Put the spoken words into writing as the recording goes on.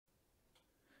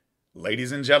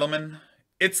Ladies and gentlemen,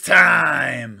 it's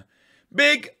time.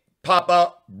 Big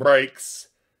Poppa breaks.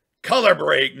 Color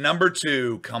break number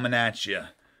 2 coming at you.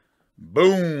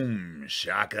 Boom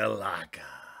shakalaka.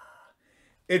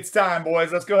 It's time,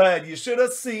 boys. Let's go ahead. You should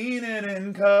have seen it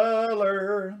in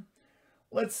color.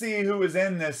 Let's see who is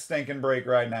in this stinking break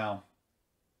right now.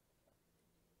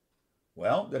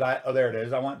 Well, oh, there it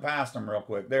is. I went past them real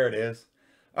quick. There it is.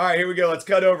 All right, here we go. Let's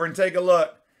cut over and take a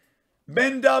look.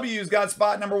 Ben W's got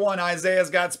spot number 1. Isaiah's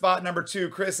got spot number 2.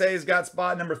 Chris A's got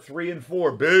spot number 3 and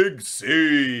 4. Big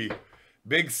C.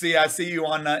 Big C, I see you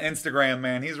on Instagram,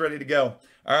 man. He's ready to go.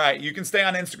 All right, you can stay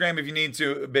on Instagram if you need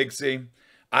to, Big C.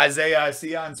 Isaiah, I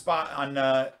see you on spot on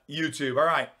YouTube. All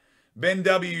right. Ben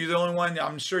W, you're the only one.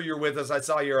 I'm sure you're with us. I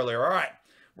saw you earlier. All right.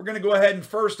 We're going to go ahead and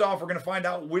first off, we're going to find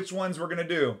out which ones we're going to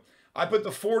do. I put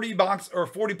the 40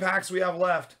 packs we have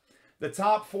left. The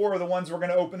top 4 are the ones we're going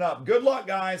to open up. Good luck,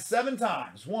 guys. 7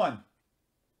 times. 1,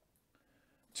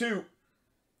 2,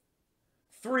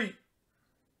 3,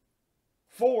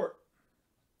 4,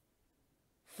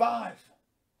 5,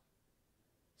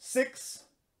 6,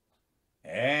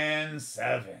 and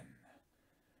 7.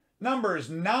 Numbers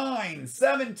 9,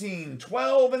 17,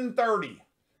 12, and 30.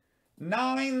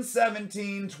 9,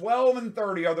 17, 12, and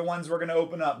 30 are the ones we're going to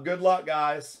open up. Good luck,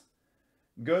 guys.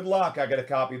 Good luck. I got to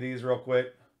copy these real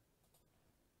quick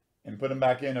and put them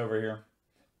back in over here.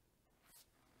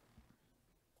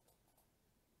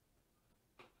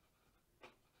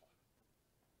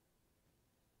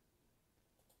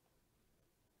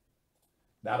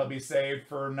 That'll be saved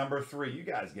for number 3. You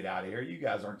guys get out of here. You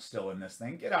guys aren't still in this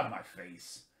thing. Get out of my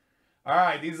face. All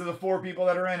right, these are the 4 people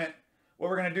that are in it.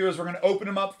 What we're going to do is we're going to open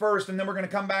them up first, and then we're going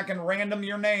to come back and random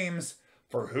your names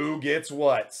for who gets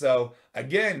what. So,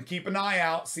 again, keep an eye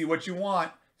out. See what you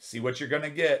want. See what you're going to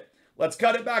get. Let's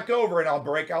cut it back over, and I'll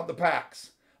break out the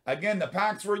packs. Again, the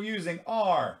packs we're using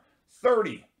are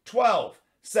 30, 12,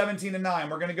 17, and 9.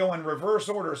 We're going to go in reverse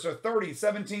order, so 30,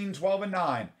 17, 12, and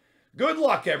 9. Good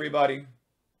luck, everybody.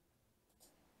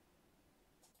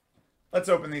 Let's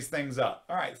open these things up.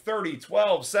 All right, 30,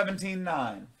 12, 17,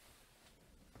 9.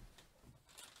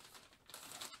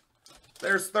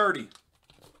 There's 30.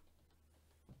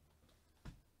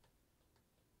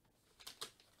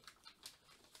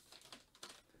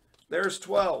 There's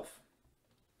 12.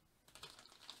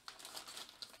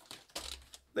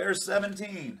 There's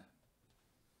 17.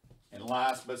 And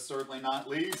last but certainly not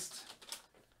least,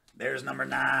 there's number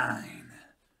 9.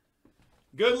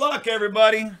 Good luck,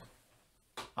 everybody.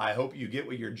 I hope you get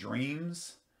what your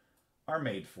dreams are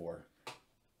made for.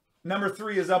 Number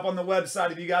 3 is up on the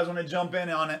website if you guys want to jump in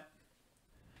on it.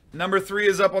 Number 3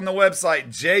 is up on the website.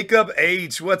 Jacob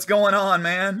H. What's going on,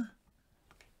 man?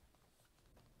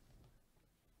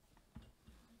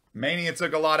 Mania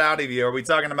took a lot out of you. Are we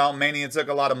talking about Mania took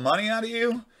a lot of money out of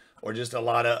you? Or just a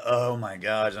lot of, oh my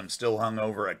gosh, I'm still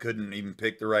hungover. I couldn't even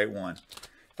pick the right one.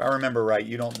 If I remember right,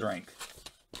 you don't drink.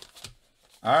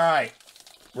 All right.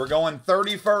 We're going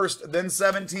 30 first, then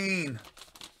 17.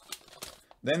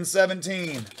 Then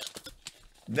 17.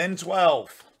 Then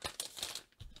 12.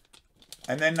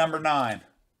 And then number 9.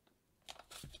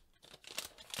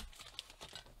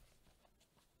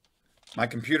 My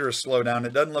computer is slowed down.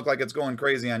 It doesn't look like it's going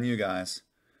crazy on you guys.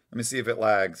 Let me see if it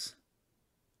lags.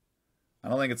 I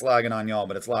don't think it's lagging on y'all,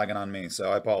 but it's lagging on me,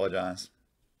 so I apologize.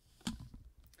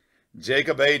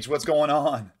 Jacob H., what's going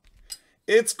on?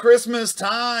 It's Christmas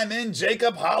time in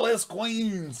Jacob Hollis,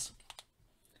 Queens.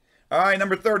 All right,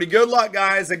 number 30. Good luck,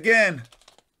 guys. Again,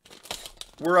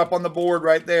 we're up on the board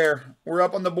right there. We're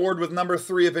up on the board with number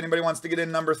 3 if anybody wants to get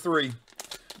in number 3.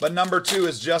 But number 2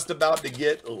 is just about to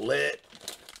get lit.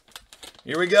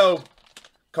 Here we go.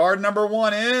 Card number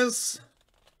 1 is...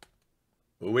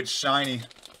 Ooh, it's shiny.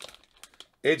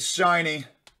 It's shiny.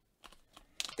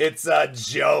 It's a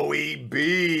Joey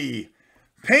B.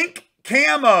 Pink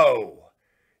camo.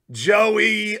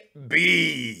 Joey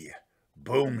B.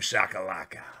 Boom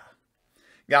shakalaka.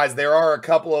 Guys, there are a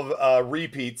couple of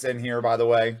repeats in here, by the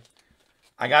way.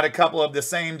 I got a couple of the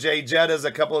same Jay Jettas,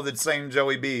 a couple of the same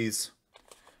Joey B's.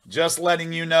 Just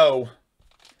letting you know.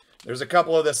 There's a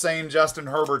couple of the same Justin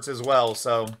Herberts as well,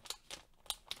 so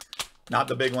not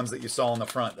the big ones that you saw in the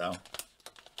front, though.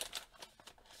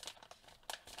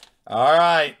 All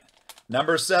right,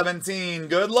 number 17.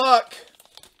 Good luck.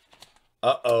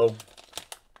 Uh-oh.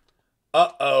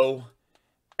 Uh-oh.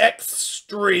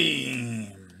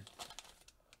 Extreme.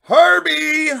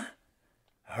 Herbie.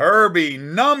 Herbie,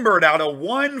 numbered out of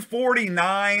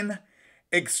 149.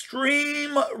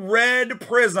 Extreme Red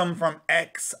Prism from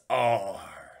XR.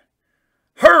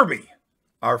 Herbie.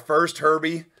 Our first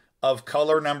Herbie of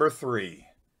color number 3.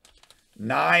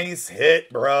 Nice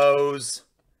hit, bros.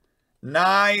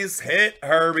 Nice hit,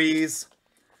 Herbies.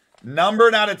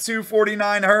 Numbered out of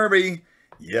 249, Herbie.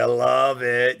 You love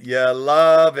it. You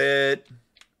love it.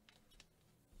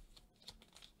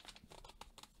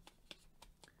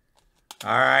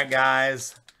 All right,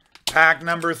 guys. Pack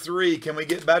number 3. Can we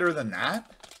get better than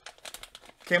that?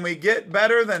 Can we get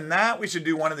better than that? We should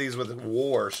do one of these with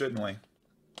war, shouldn't we?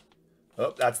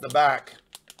 Oh, that's the back.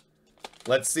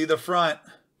 Let's see the front.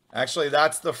 Actually,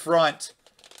 that's the front.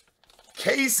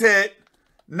 Case hit.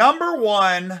 Number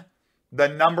 1. The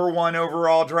number 1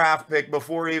 overall draft pick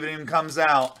before it even comes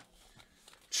out.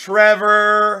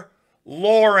 Trevor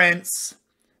Lawrence.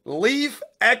 Leaf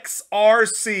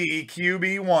XRC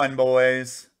QB1,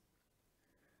 boys.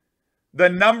 The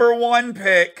number 1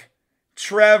 pick,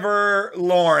 Trevor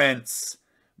Lawrence.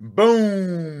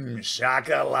 Boom,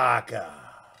 shakalaka.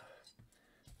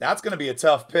 That's going to be a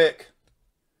tough pick.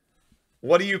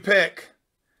 What do you pick?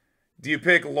 Do you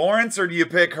pick Lawrence or do you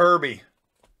pick Herbie?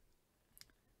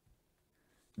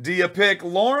 Do you pick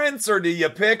Lawrence or do you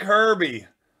pick Herbie?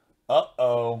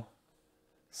 Uh-oh.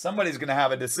 Somebody's going to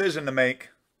have a decision to make.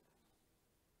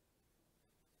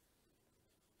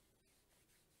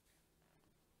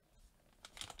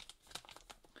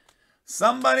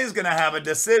 Somebody's going to have a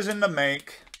decision to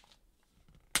make.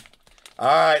 All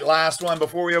right, last one.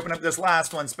 Before we open up this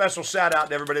last one, special shout out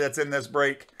to everybody that's in this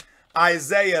break.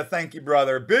 Isaiah, thank you,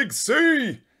 brother. Big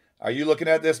C. Are you looking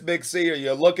at this, Big C? Are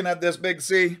you looking at this, Big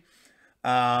C?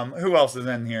 Who else is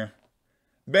in here?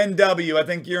 Ben W, I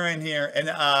think you're in here.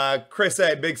 And Chris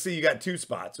A, Big C, you got 2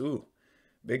 spots. Ooh,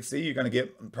 Big C, you're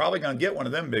probably going to get one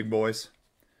of them big boys.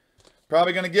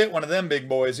 Probably going to get one of them big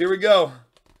boys. Here we go.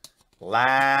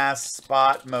 Last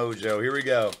spot mojo. Here we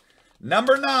go.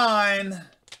 Number 9.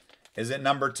 Is it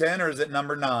number 10 or is it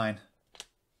number 9?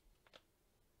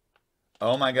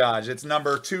 Oh my gosh, it's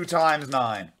number 2 times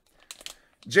 9.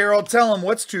 Gerald, tell him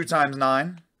what's 2 times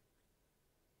 9.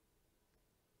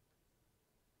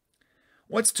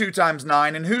 What's 2 times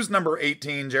 9? And who's number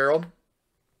 18, Gerald?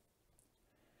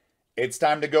 It's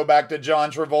time to go back to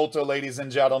John Travolta, ladies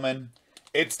and gentlemen.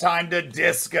 It's time to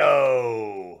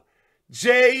disco.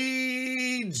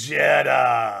 Jay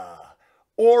Jetta.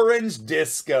 Orange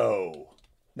Disco.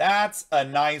 That's a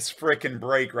nice frickin'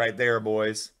 break right there,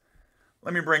 boys.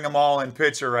 Let me bring them all in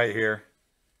picture right here.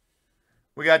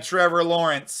 We got Trevor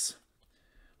Lawrence.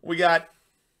 We got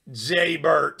Jay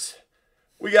Burt.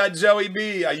 We got Joey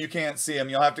B. You can't see him.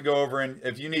 You'll have to go over and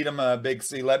if you need him, Big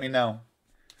C, let me know.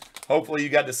 Hopefully you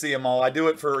got to see them all. I do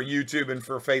it for YouTube and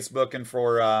for Facebook and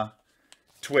for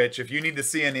Twitch. If you need to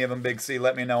see any of them, Big C,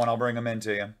 let me know and I'll bring them in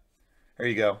to you. Here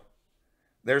you go.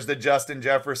 There's the Justin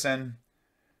Jefferson,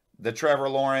 the Trevor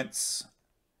Lawrence,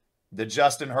 the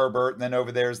Justin Herbert, and then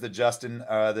over there's the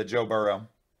the Joe Burrow.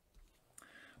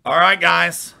 All right,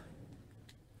 guys.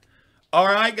 All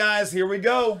right, guys, here we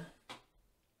go.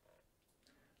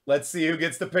 Let's see who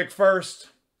gets to pick first.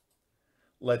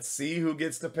 Let's see who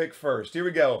gets to pick first. Here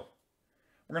we go.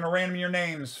 We're going to random your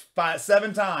names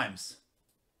 7 times.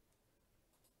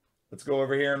 Let's go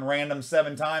over here and random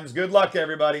 7 times. Good luck,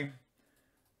 everybody.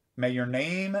 May your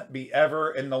name be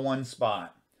ever in the 1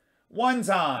 spot. 1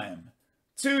 time,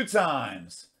 2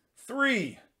 times,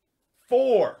 3,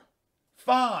 4,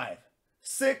 5,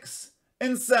 6,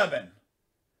 and 7.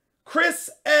 Chris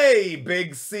A,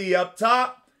 Big C up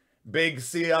top, Big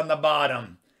C on the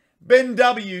bottom. Ben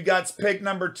W got pick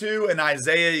number 2, and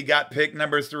Isaiah, you got pick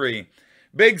number 3.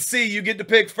 Big C, you get to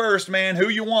pick first, man. Who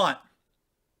you want?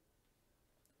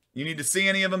 You need to see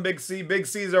any of them, Big C? Big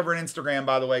C's over on Instagram,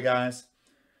 by the way, guys.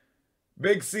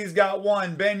 Big C's got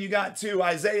 1. Ben, you got 2.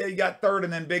 Isaiah, you got 3rd.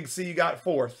 And then Big C, you got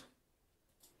 4th.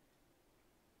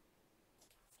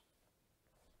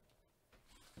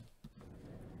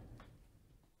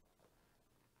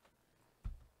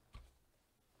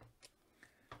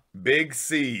 Big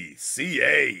C,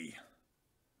 CA.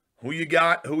 Who you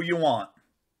got? Who you want?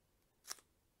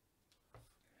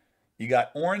 You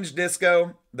got Orange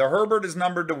Disco. The Herbert is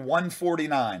numbered to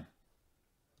 149.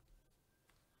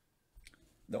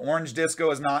 The Orange Disco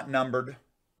is not numbered.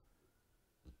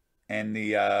 And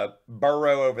the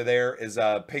Burrow over there is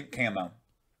pink camo.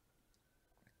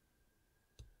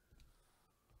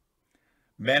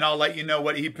 Ben, I'll let you know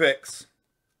what he picks.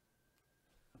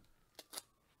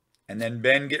 And then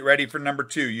Ben, get ready for number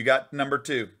 2. You got number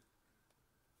 2.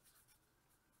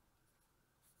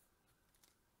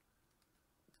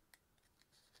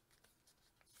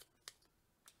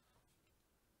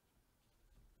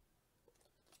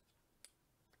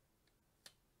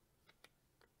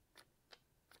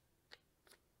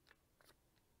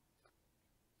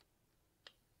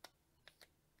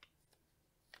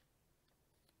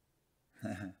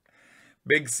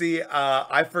 Big C,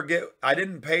 I forget. I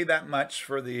didn't pay that much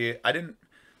for the.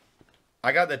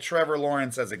 I got the Trevor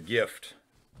Lawrence as a gift.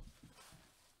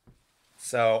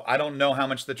 So I don't know how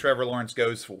much the Trevor Lawrence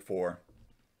goes for.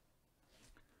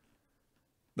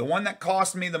 The one that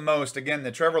cost me the most, again,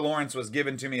 the Trevor Lawrence was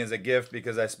given to me as a gift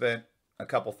because I spent a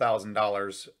couple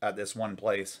 $1,000s at this one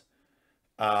place.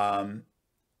 Of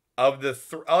the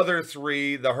other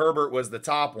three, the Herbert was the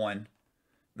top one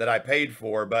that I paid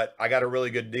for, but I got a really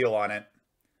good deal on it.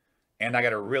 And I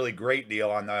got a really great deal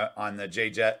on the J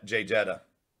Jetta.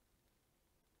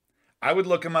 I would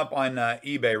look him up on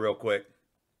eBay real quick.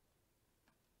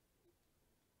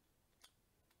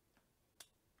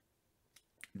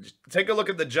 Take a look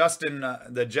at the Justin,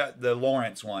 the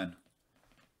Lawrence one.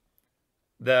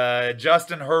 The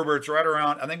Justin Herbert's right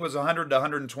around, I think it was 100 to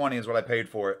 120 is what I paid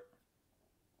for it.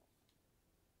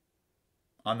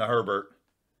 On the Herbert.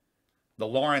 The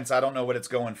Lawrence, I don't know what it's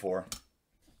going for.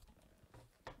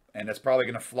 And it's probably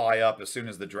going to fly up as soon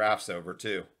as the draft's over,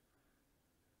 too.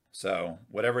 So,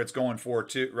 whatever it's going for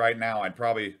right now, I'd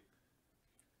probably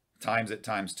times it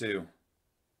times 2.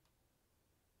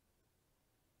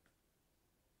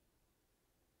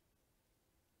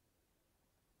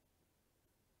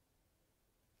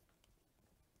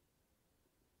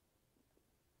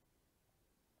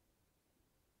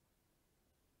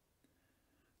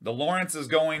 The Lawrence is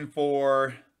going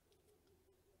for...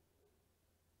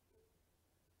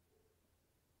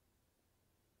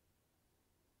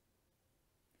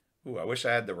 Ooh, I wish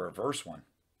I had the reverse one.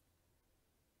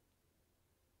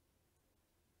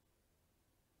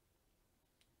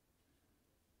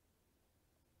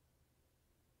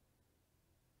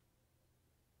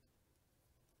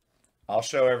 I'll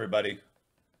show everybody.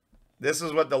 This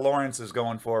is what the Lawrence is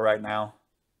going for right now.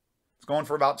 It's going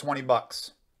for about 20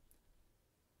 bucks.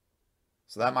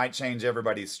 So that might change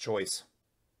everybody's choice.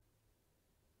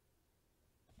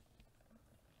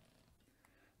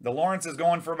 The Lawrence is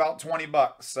going for about 20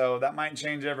 bucks, so that might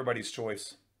change everybody's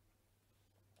choice.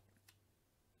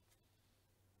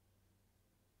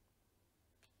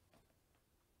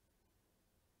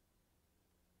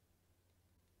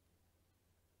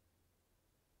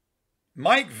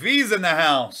 Mike V's in the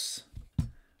house.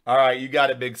 All right, you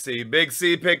got it, Big C. Big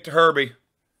C picked Herbie.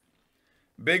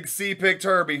 Big C picked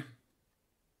Herbie.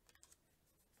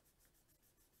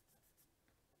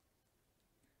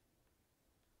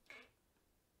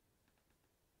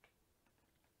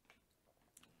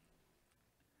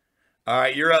 All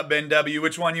right, you're up, Ben W.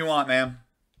 Which one you want, man?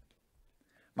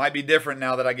 Might be different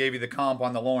now that I gave you the comp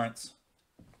on the Lawrence.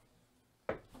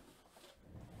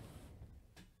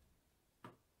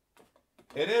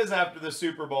 It is after the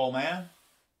Super Bowl, man.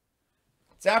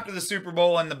 It's after the Super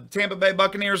Bowl and the Tampa Bay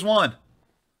Buccaneers won.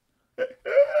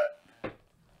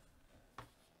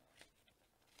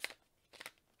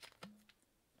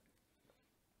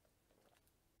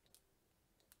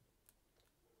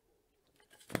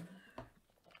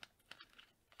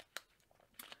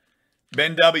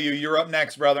 Ben W., you're up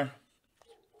next, brother.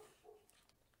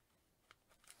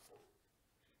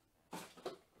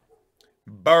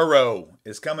 Burrow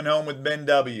is coming home with Ben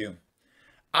W.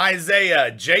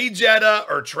 Isaiah, J Jetta,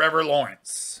 or Trevor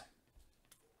Lawrence?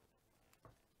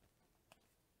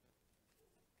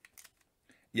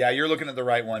 Yeah, you're looking at the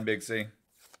right one, Big C.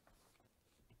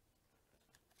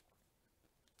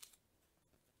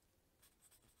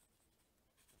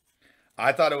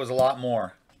 I thought it was a lot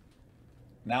more.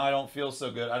 Now I don't feel so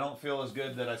good. I don't feel as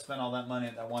good that I spent all that money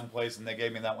at that one place and they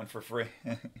gave me that one for free.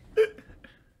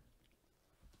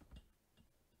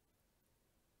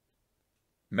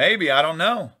 Maybe, I don't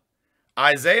know.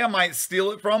 Isaiah might steal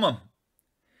it from him.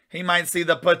 He might see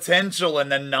the potential in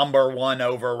the #1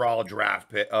 overall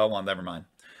draft pick. Oh, well, never mind.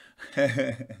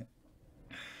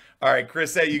 All right,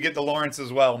 Chris, hey, you get the Lawrence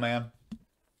as well, man.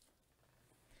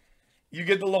 You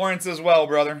get the Lawrence as well,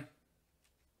 brother.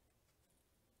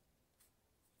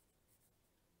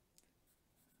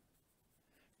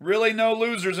 Really no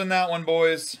losers in that one,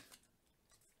 boys.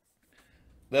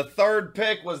 The third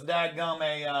pick was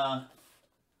dadgum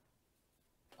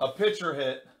a pitcher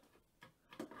hit.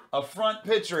 A front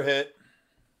pitcher hit.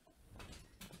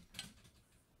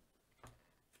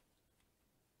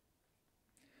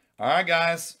 All right,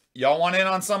 guys. Y'all want in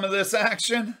on some of this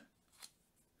action?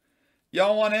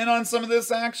 Y'all want in on some of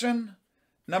this action?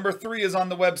 Number 3 is on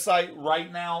the website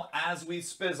right now as we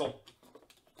spizzle.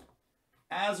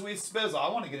 As we spizzle. I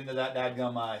want to get into that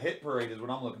dadgum hit parade is what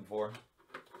I'm looking for.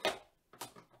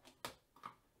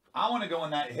 I want to go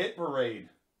in that hit parade.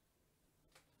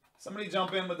 Somebody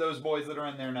jump in with those boys that are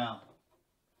in there now.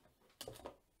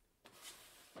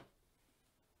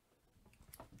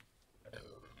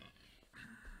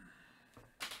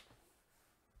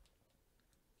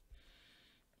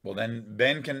 Well, then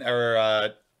Ben can,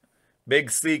 or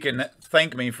Big C can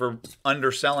thank me for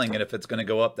underselling it if it's going to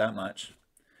go up that much.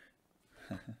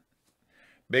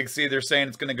 Big C, they're saying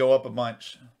it's going to go up a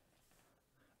bunch.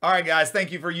 All right, guys,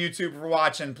 thank you for YouTube for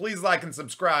watching. Please like and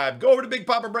subscribe. Go over to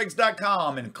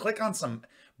BigPoppaBreaks.com and click on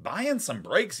buying some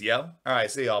breaks, yo. All right,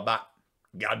 see y'all. Bye.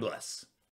 God bless.